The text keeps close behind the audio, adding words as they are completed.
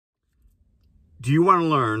Do you want to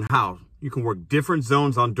learn how you can work different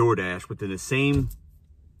zones on DoorDash within the same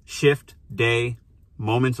shift, day,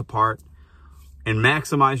 moments apart, and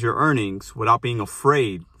maximize your earnings without being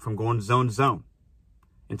afraid from going zone to zone?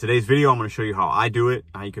 In today's video, I'm going to show you how I do it,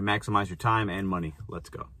 how you can maximize your time and money. Let's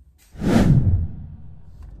go.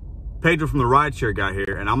 Pedro from the Rideshare Guy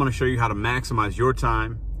here, and I'm going to show you how to maximize your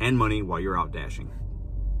time and money while you're out dashing.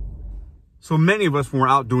 So many of us, when we're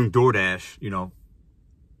out doing DoorDash,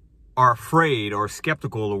 are afraid or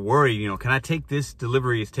skeptical or worried, can I take this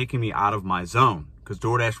delivery? It's taking me out of my zone, because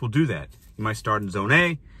DoorDash will do that. You might start in zone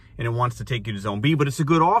A and it wants to take you to zone B, but it's a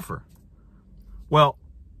good offer. Well,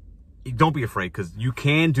 don't be afraid, because you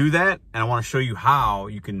can do that. And I want to show you how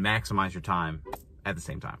you can maximize your time at the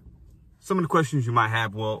same time. Some of the questions you might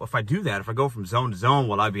have, well, if I do that, if I go from zone to zone,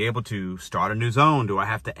 will I be able to start a new zone? Do I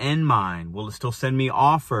have to end mine? Will it still send me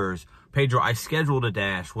offers? Pedro, I scheduled a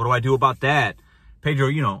dash. What do I do about that?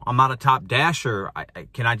 Pedro, I'm not a top dasher.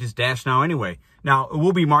 Can I just dash now anyway? Now, it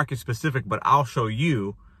will be market specific, but I'll show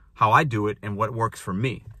you how I do it and what works for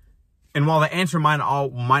me. And while the answer might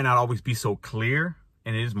not always be so clear,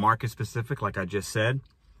 and it is market specific, like I just said,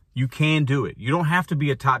 you can do it. You don't have to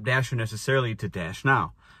be a top dasher necessarily to dash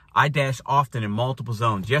now. I dash often in multiple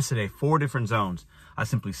zones. Yesterday, 4 different zones. I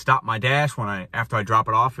simply stop my dash after I drop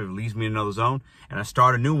it off, if it leaves me in another zone, and I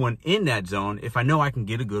start a new one in that zone if I know I can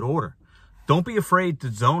get a good order. Don't be afraid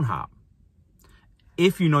to zone hop.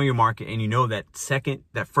 If you know your market and you know that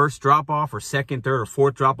first drop off or second, third, or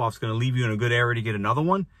fourth drop off is going to leave you in a good area to get another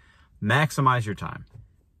one, maximize your time.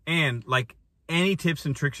 And like any tips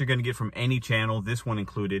and tricks you're going to get from any channel, this one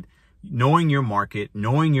included, knowing your market,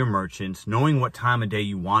 knowing your merchants, knowing what time of day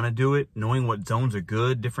you want to do it, knowing what zones are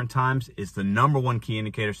good different times is the #1 key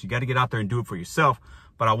indicator. So you got to get out there and do it for yourself.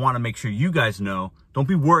 But I want to make sure you guys know, don't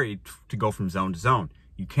be worried to go from zone to zone.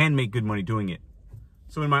 You can make good money doing it.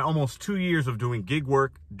 So in my almost 2 years of doing gig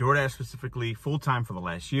work, DoorDash specifically, full-time for the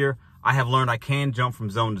last year, I have learned I can jump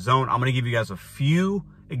from zone to zone. I'm going to give you guys a few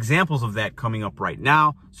examples of that coming up right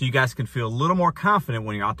now, so you guys can feel a little more confident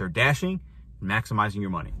when you're out there dashing and maximizing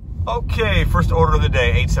your money. Okay, first order of the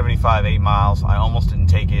day, $8.75, 8 miles. I almost didn't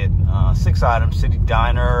take it. 6 items, city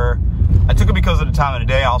diner. I took it because of the time of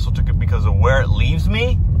the day. I also took it because of where it leaves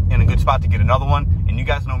me, in a good spot to get another one. And you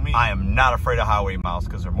guys know me, I am not afraid of highway miles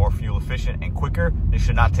because they're more fuel efficient and quicker. They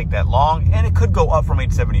should not take that long, and it could go up from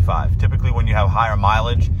 $8.75. Typically when you have higher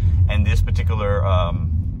mileage and this particular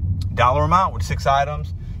dollar amount with 6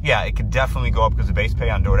 items, yeah, it could definitely go up because the base pay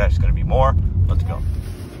on DoorDash is going to be more. Let's go.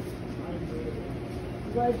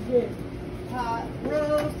 Rose,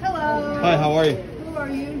 hello. Hi, how are you? Who are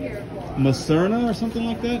you here for? Macerna or something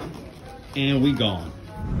like that? And we gone.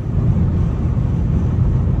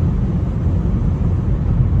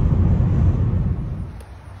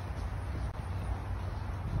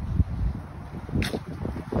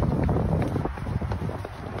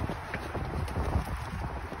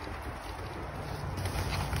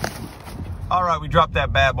 All right, we dropped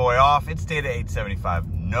that bad boy off. It stayed at $8.75.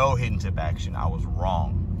 No hidden tip action. I was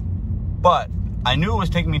wrong. But I knew it was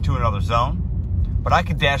taking me to another zone. But I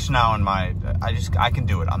could dash now in I can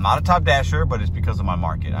do it. I'm not a top dasher, but it's because of my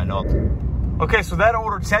market. I know. Okay, so that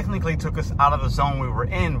order technically took us out of the zone we were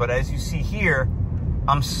in. But as you see here,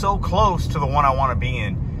 I'm so close to the one I want to be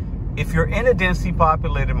in. If you're in a densely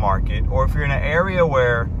populated market, or if you're in an area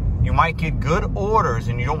where you might get good orders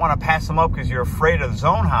and you don't want to pass them up because you're afraid of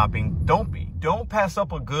zone hopping, don't pass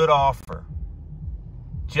up a good offer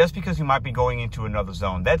just because you might be going into another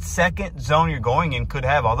zone. That second zone you're going in could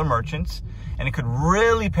have other merchants, and it could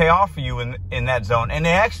really pay off for you in that zone. And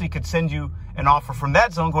they actually could send you an offer from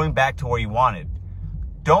that zone going back to where you wanted.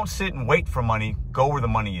 Don't sit and wait for money. Go where the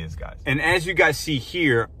money is, guys. And as you guys see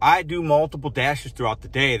here, I do multiple dashes throughout the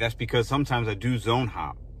day. That's because sometimes I do zone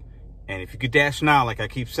hop. And if you could dash now, like I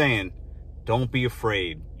keep saying, don't be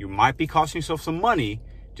afraid. You might be costing yourself some money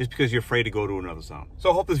just because you're afraid to go to another zone. So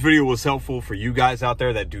I hope this video was helpful for you guys out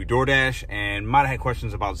there that do DoorDash and might have had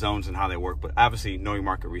questions about zones and how they work, but obviously know your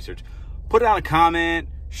market research. Put down a comment,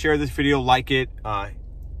 share this video, like it,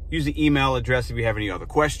 use the email address if you have any other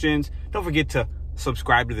questions. Don't forget to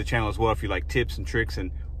subscribe to the channel as well if you like tips and tricks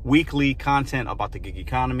and weekly content about the gig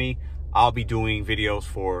economy. I'll be doing videos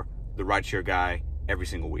for the Rideshare Guy every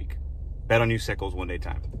single week. Bet on you, Seckles, one day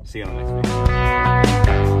time. See you on the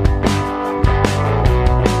next video.